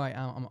 from where I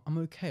am, I'm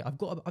okay. I've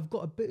got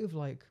a bit of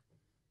like,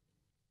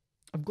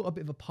 I've got a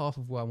bit of a path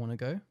of where I want to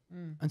go,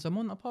 Mm. and so I'm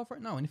on that path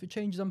right now. And if it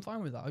changes, I'm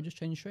fine with that. I'll just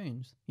change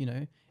trains, you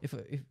know. If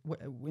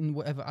in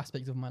whatever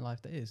aspect of my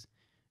life that is,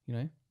 you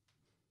know.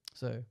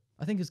 So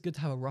I think it's good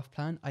to have a rough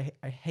plan.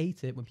 I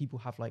hate it when people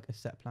have like a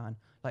set plan.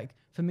 Like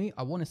for me,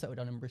 I want to settle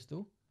down in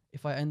Bristol.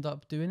 If I end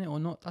up doing it or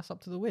not, that's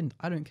up to the wind.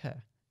 I don't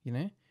care, you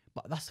know.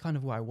 But that's kind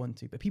of where I want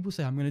to. But people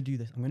say I'm going to do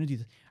this. I'm going to do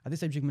this. At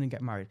this age, you're going to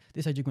get married.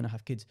 This age, you're going to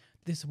have kids.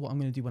 This is what I'm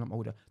going to do when I'm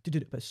older.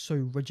 But it's so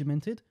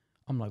regimented.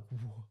 I'm like,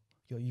 whoa,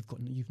 yo,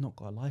 you've not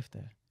got a life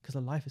there, because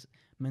a life is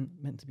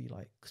meant to be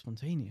like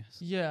spontaneous.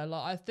 Yeah,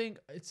 like I think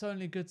it's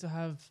only good to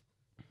have,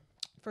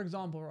 for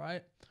example,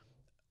 right,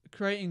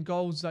 creating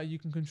goals that you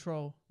can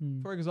control.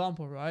 For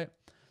example, right,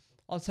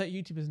 I'll take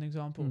YouTube as an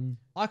example.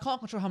 I can't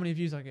control how many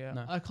views I get.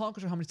 No. I can't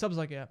control how many subs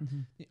I get.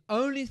 Mm-hmm. The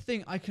only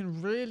thing I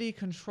can really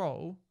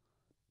control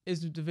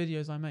is the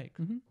videos I make.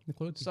 Mm-hmm. The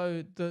quality.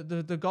 So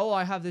the goal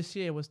I have this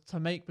year was to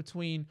make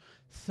between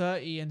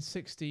 30 and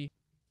 60.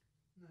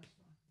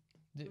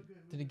 Did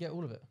it get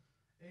all of it?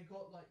 It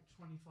got like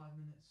 25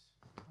 minutes,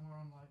 and we're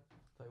on like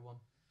 31.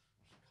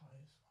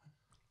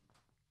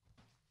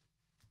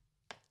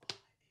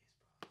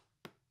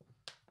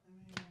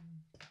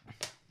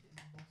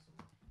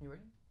 You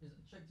ready?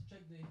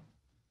 Check the.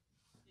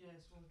 Yeah,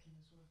 it's working.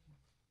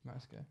 Right,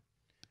 let's go.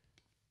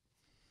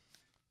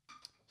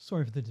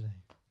 Sorry for the delay.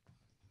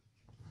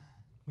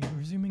 We're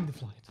resuming the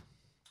flight.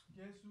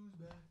 Guess who's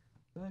back?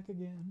 Back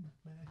again.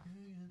 Back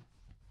again.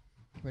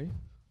 Ready?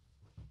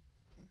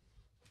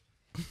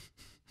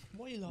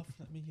 Why are you laughing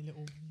at me, you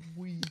little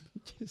weeb?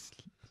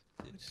 Just.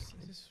 Is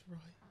this right?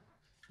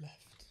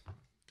 Left.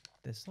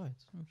 There's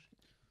slides. Oh shit.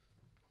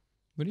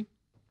 Ready?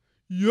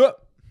 Yep.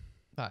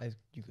 That is.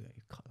 You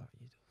cut that.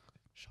 You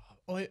Shut up.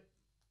 Oh, wait.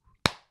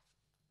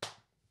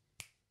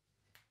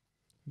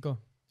 go.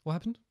 What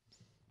happened?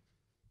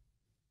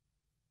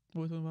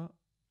 What are we talking about?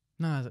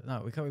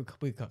 No. We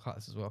cut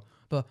this as well.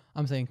 But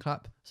I'm saying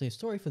clap. So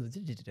sorry for the.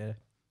 Let's get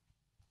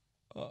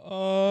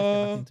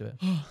back into it.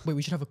 Wait,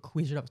 we should have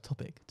a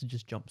topic to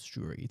just jump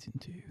straight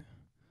into.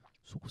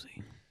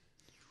 Saucy.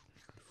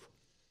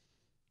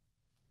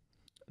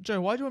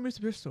 Joe, why do you want to move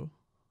to Bristol?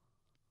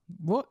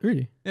 What?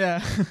 Really?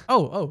 Yeah.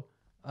 Oh,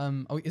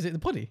 is it the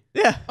potty?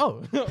 Yeah.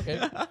 Oh,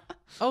 okay.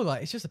 Oh,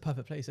 like it's just a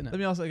perfect place, isn't Let it?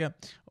 me ask it again.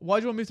 Why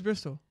do you want to move to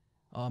Bristol?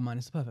 Oh man,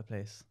 it's a perfect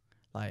place.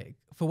 Like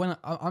for when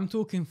I'm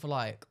talking for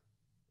like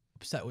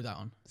settle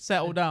down.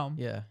 Settle down.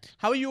 Yeah.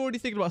 How are you already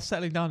thinking about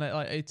settling down at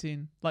like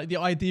 18? Like the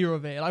idea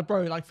of it. Like,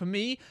 bro, like for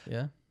me,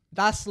 Yeah.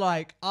 that's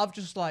like, I've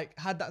just like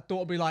had that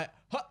thought of be like,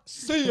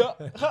 see ya,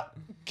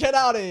 get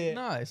out of here.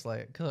 No, it's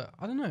like, cause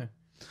I don't know.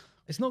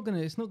 It's not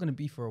gonna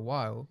be for a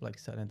while, like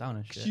settling down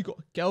and shit. You got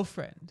a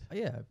girlfriend.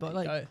 Yeah, but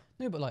There you like go.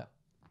 no, but like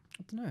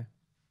I don't know.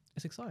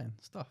 It's exciting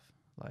stuff.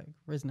 Like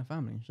raising a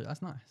family and shit.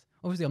 That's nice.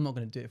 Obviously, I'm not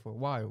gonna do it for a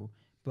while,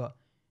 but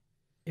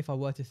if I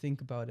were to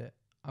think about it,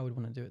 I would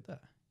want to do it there.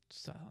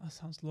 That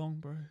sounds long,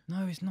 bro.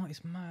 No, it's not.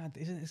 It's mad.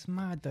 It's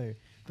mad though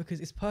because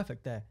it's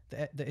perfect there.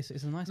 It's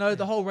a nice. No, place.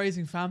 the whole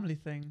raising family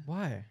thing. Why?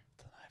 I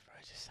don't know, bro.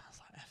 It just sounds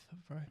like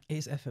effort, bro. It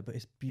is effort, but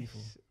it's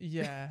beautiful.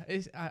 Yeah,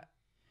 it's.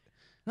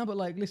 No, but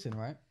like, listen,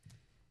 right?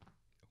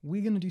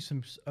 We're gonna do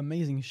some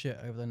amazing shit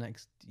over the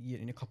next year,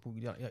 in a couple,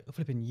 like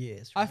flipping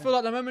years. I right? feel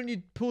like the moment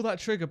you pull that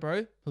trigger,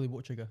 bro, Probably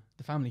what trigger?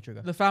 The family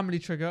trigger. the family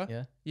trigger.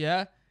 Yeah.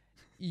 Yeah.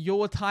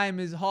 Your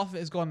time is half of it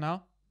is gone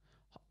now.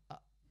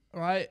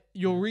 Right?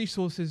 Your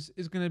resources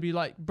is gonna be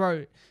like,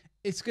 bro,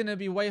 it's gonna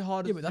be way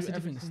harder. Yeah, but to that's do a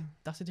different. everything.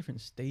 That's a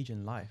different stage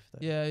in life.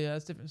 Though. Yeah,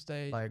 it's different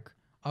stage. Like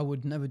I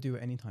would never do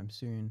it anytime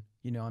soon.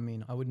 You know, what I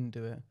mean, I wouldn't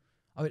do it.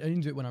 I would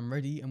only do it when I'm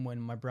ready and when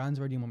my brand's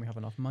ready and when we have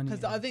enough money.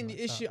 Because and I think the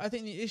everything issue, like I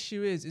think the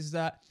issue is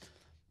that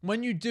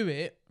when you do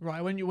it,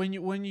 right, when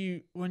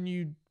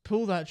you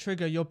pull that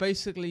trigger, you're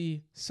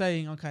basically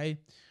saying, okay,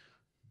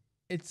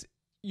 it's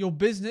your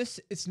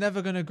business. It's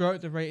never gonna grow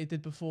at the rate it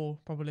did before,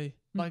 probably.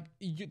 Like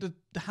the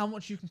how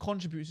much you can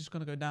contribute is just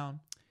gonna go down.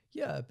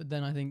 Yeah, but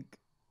then I think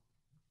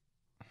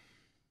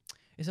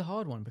it's a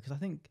hard one because I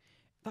think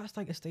that's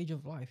like a stage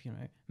of life, you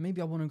know. Maybe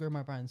I want to grow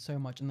my brand so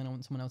much and then I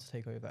want someone else to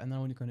take over and then I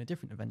want to go on a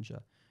different adventure,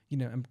 you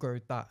know, and grow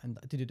that and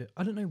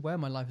I don't know where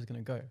my life is going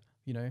to go,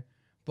 you know,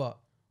 but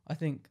I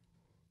think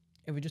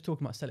if we're just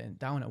talking about settling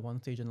down at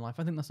one stage in life,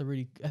 I think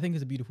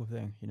it's a beautiful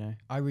thing, you know.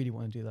 I really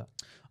want to do that.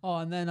 Oh,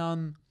 and then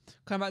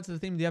coming back to the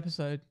theme of the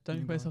episode, don't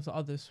compare yourself to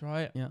others,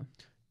 right? Yeah.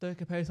 Don't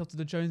compare yourself to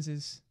the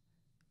Joneses.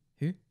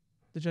 Who?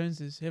 The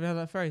Joneses. You ever heard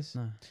that phrase?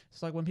 No.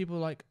 It's like when people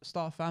like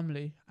start a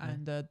family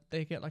and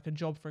they get like a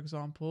job, for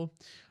example,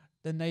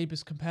 the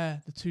neighbors compare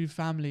the two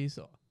families.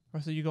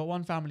 Right, so you got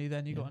one family,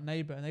 then you got a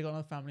neighbor, and they got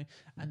another family,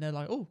 and they're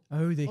like,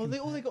 they they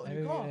got a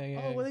new car.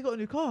 yeah. Well, they got a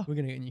new car. We're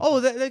going to get a new Oh,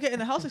 they're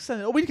getting a house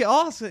extended. Oh, we get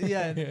ours.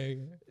 Yeah, yeah.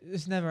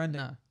 it's never ending.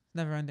 Nah.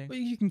 Never ending. But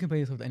you can compare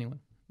yourself to anyone.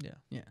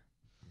 Yeah.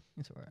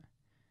 It's all right.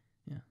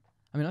 Yeah.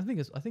 I mean, I think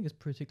it's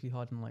particularly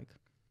hard in like,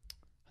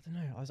 I don't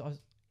know. I was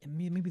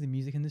maybe the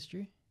music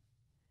industry.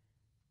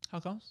 How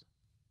comes?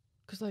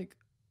 Because like,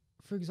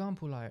 for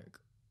example, like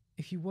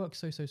if you work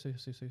so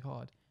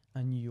hard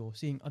and you're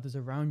seeing others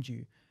around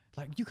you,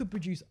 like you could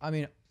produce. I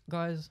mean,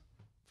 guys,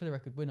 for the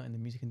record, we're not in the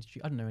music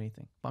industry. I don't know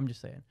anything, but I'm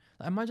just saying.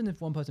 Like, imagine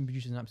if one person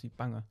produces an absolute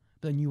banger,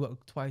 but then you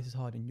work twice as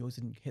hard and yours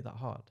didn't hit that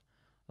hard.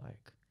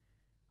 Like,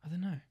 I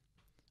don't know.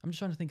 I'm just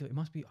trying to think of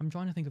it. I'm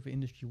trying to think of an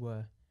industry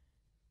where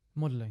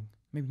modeling.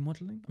 Maybe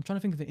modeling. I'm trying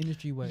to think of an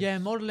industry where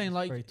modeling.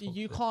 very Like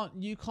you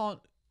toxic. can't.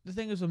 The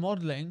thing is with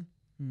modeling,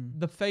 Mm.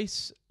 the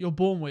face you're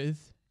born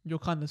with, you're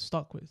kind of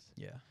stuck with.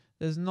 Yeah.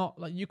 There's not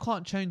like you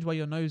can't change where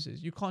your nose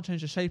is. You can't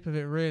change the shape of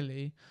it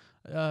really.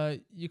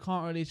 You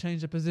can't really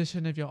change the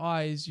position of your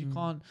eyes. You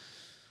can't.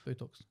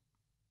 Botox.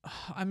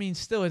 I mean,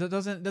 still, it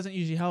doesn't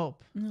usually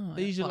help. No,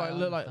 They usually I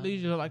look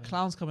understand. like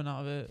clowns coming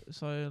out of it.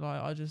 So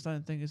like, I just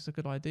don't think it's a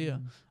good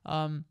idea.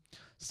 Mm.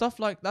 Stuff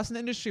like that's an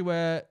industry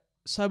where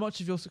so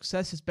much of your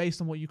success is based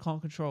on what you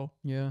can't control.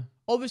 Yeah.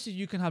 Obviously,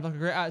 you can have like a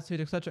great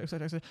attitude, etc.,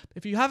 etc., etc.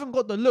 If you haven't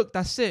got the look,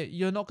 that's it.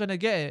 You're not gonna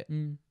get it.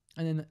 Mm.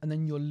 And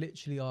then you're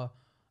literally oh,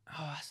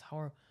 that's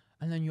horrible.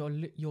 And then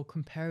you're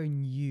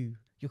comparing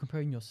you're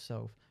comparing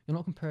yourself. You're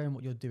not comparing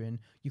what you're doing.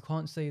 You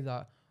can't say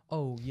that,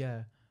 oh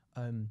yeah,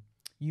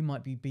 you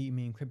might be beating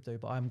me in crypto,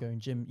 but I'm going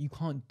gym. You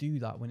can't do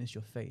that when it's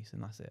your face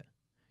and that's it.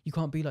 You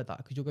can't be like that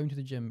because you're going to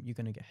the gym, you're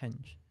gonna get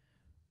henge.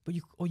 But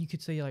you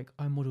could say like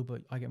I model,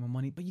 but I get more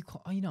money. But you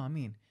can't. You know what I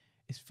mean?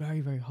 It's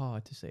very very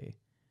hard to say,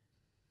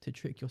 to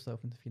trick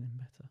yourself into feeling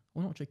better,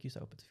 or not trick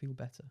yourself, but to feel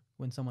better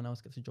when someone else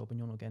gets a job and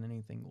you're not getting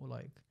anything, or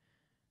like,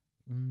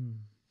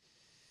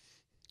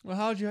 Well,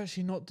 how do you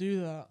actually not do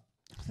that?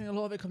 I think a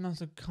lot of it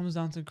comes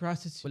down to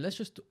gratitude. But let's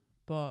just.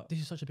 But This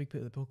is such a big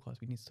bit of the podcast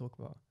we need to talk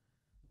about.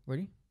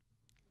 Ready?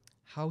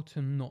 How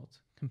to not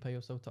compare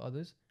yourself to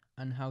others,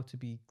 and how to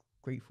be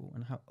grateful,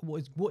 and what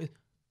is.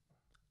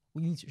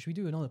 Should we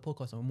do another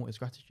podcast on what is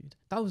gratitude?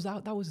 That was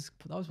what that was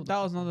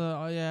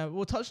another. Yeah,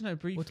 we'll touch on it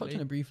briefly. We'll touch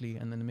on it briefly,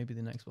 and then maybe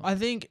the next one. I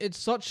think it's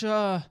such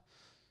a.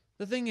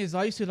 The thing is,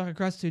 I used to do like a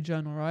gratitude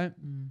journal, right?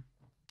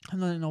 I've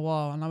done it in a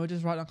while, and I would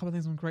just write down a couple of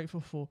things I'm grateful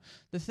for.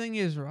 The thing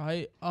is,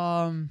 right,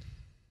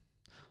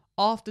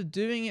 after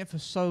doing it for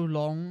so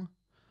long,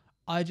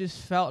 I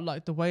just felt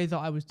like the way that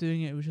I was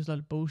doing it was just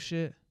like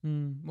bullshit.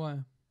 Why?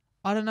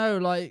 I don't know,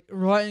 like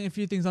writing a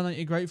few things down that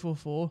you're grateful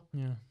for,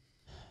 Yeah.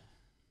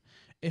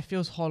 it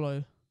feels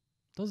hollow.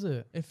 Does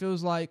it? It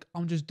feels like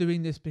I'm just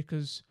doing this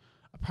because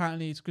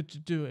apparently it's good to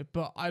do it.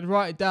 But I'd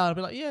write it down, I'd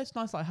be like, yeah, it's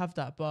nice that I have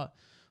that, but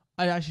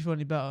I didn't actually feel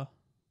any better.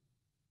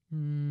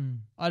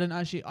 I didn't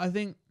actually, I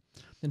think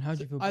Then how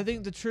do you feel? I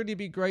think to truly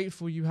be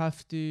grateful, you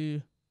have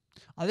to.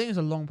 I think it's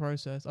a long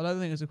process. I don't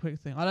think it's a quick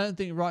thing. I don't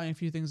think writing a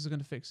few things is going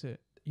to fix it.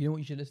 You know what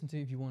you should listen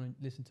to if you want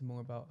to listen to more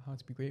about how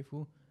to be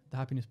grateful? The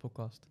Happiness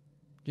Podcast.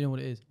 Do you know what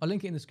it is? I'll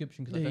link it in the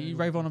description. Yeah, you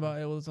rave on about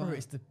it all the time. Bro,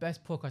 it's the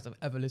best podcast I've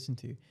ever listened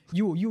to.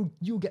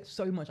 You'll get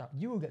so much out.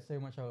 You will get so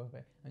much out of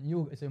it, and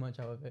you'll get so much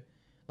out of it.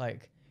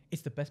 Like,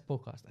 it's the best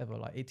podcast ever.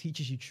 Like, it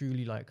teaches you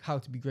truly like how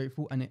to be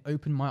grateful, and it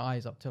opened my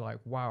eyes up to like,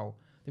 wow,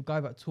 the guy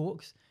that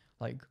talks,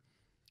 like,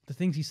 the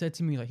things he said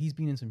to me, like, he's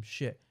been in some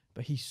shit,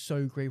 but he's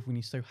so grateful and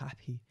he's so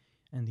happy,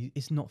 and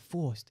it's not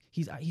forced.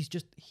 He's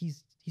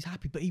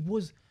happy, but he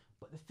was.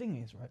 But the thing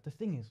is, right?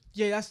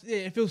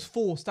 It feels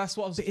forced. That's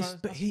what I was.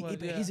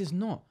 His is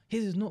not.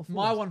 His is not forced.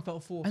 My one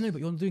felt forced. I know, but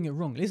you're doing it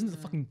wrong. Listen to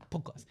the fucking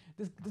podcast.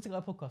 This guy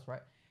podcast,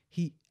 right?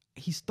 He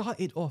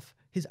started off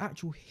his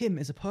actual him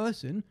as a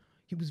person.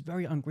 He was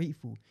very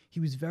ungrateful. He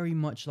was very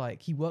much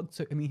like he worked.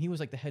 So I mean, he was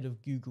like the head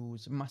of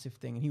Google's massive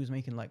thing, and he was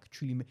making like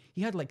truly.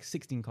 He had like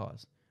 16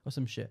 cars or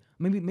some shit.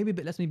 Maybe a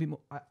bit less, maybe a bit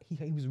more.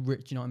 He was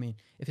rich. You know what I mean?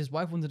 If his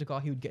wife wanted a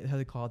car, he would get her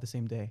the car the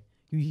same day.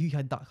 He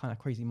had that kind of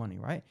crazy money,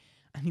 right?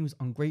 And he was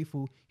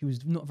ungrateful. He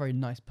was not a very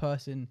nice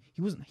person.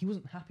 He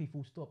wasn't happy,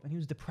 full stop. And he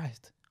was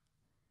depressed.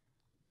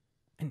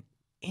 And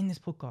in this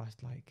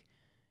podcast, like,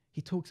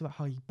 he talks about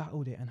how he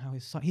battled it and how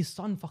his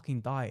son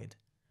fucking died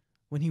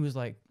when he was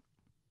like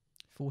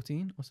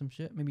 14 or some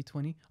shit, maybe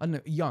 20. I don't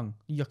know,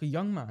 like a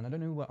young man. I don't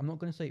know what. I'm not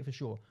gonna say it for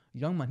sure. A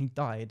young man. He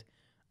died,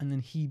 and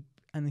then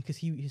because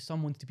his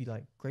son wanted to be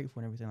like grateful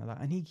and everything like that,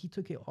 and he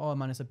took it. Oh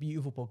man, it's a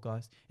beautiful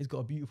podcast. It's got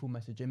a beautiful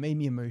message. It made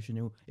me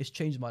emotional. It's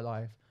changed my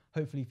life.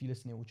 Hopefully, if you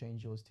listen, it will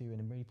change yours too in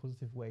a really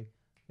positive way.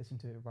 Listen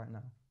to it right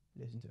now.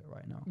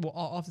 Well,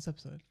 after this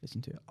episode.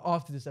 Listen to it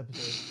after this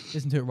episode.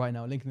 Listen to it right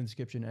now. Link in the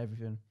description and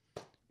everything.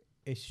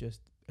 It's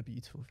just a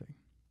beautiful thing.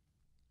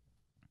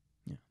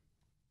 Yeah.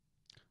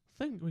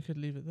 I think we could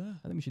leave it there.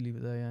 I think we should leave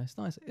it there. Yeah, it's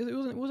nice. It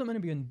wasn't meant to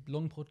be a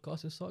long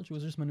podcast as such. It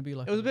was just meant to be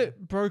like. It was a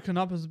bit broken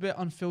up. It was a bit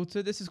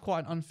unfiltered. This is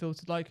quite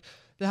unfiltered. Like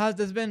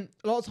there's been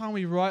a lot of time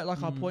we write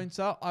like our points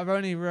out. I've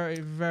only wrote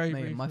it very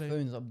briefly. My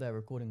phone's up there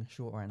recording a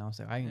short right now,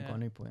 so I ain't got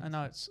no point. I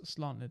know it's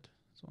slanted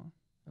as well.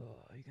 Oh,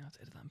 you're gonna have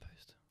to edit that in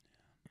post.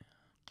 Yeah.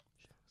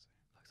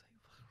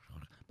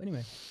 But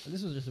anyway,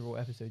 this was just a raw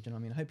episode. You know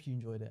what I mean? I hope you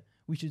enjoyed it.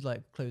 We should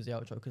like close the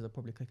outro because I'm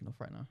probably clicking off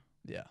right now.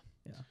 Yeah.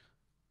 Yeah.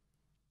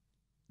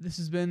 This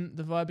has been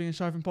the Vibing and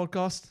Striving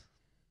podcast.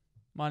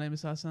 My name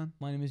is Hassan.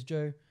 My name is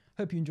Joe.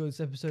 Hope you enjoyed this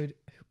episode.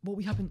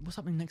 What's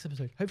happening next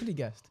episode? Hopefully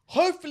guest.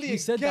 Hopefully We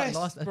said that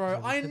last bro.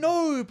 episode. I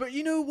know, but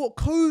you know what?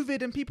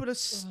 COVID and people are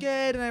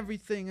scared and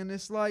everything, and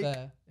it's like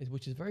Fair,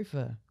 which is very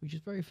fair.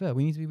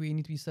 We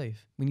need to be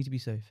safe.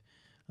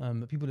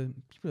 But people are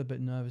a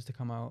bit nervous to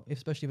come out,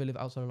 especially if they live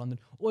outside of London,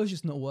 or it's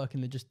just not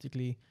working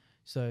logistically.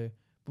 So,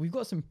 but we've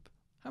got some.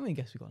 How many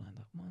guests we got lined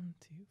up? 1,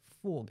 2,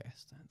 4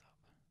 guests lined up.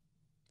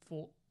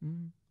 4.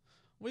 Mm.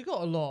 We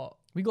got a lot,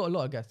 We got a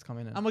lot of guests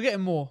coming in, and we're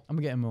getting more. and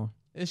we're getting more.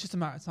 It's just a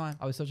matter of time.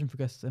 I was searching for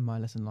guests in my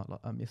lesson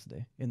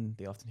yesterday in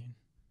the afternoon.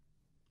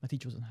 My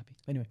teacher wasn't happy.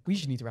 Anyway, we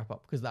just need to wrap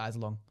up because that is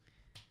long.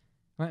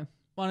 My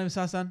name is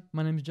Hassan.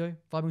 My name is Joe.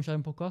 Vibing Shadow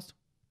Podcast.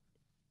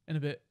 In a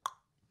bit.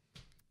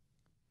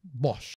 Bosh.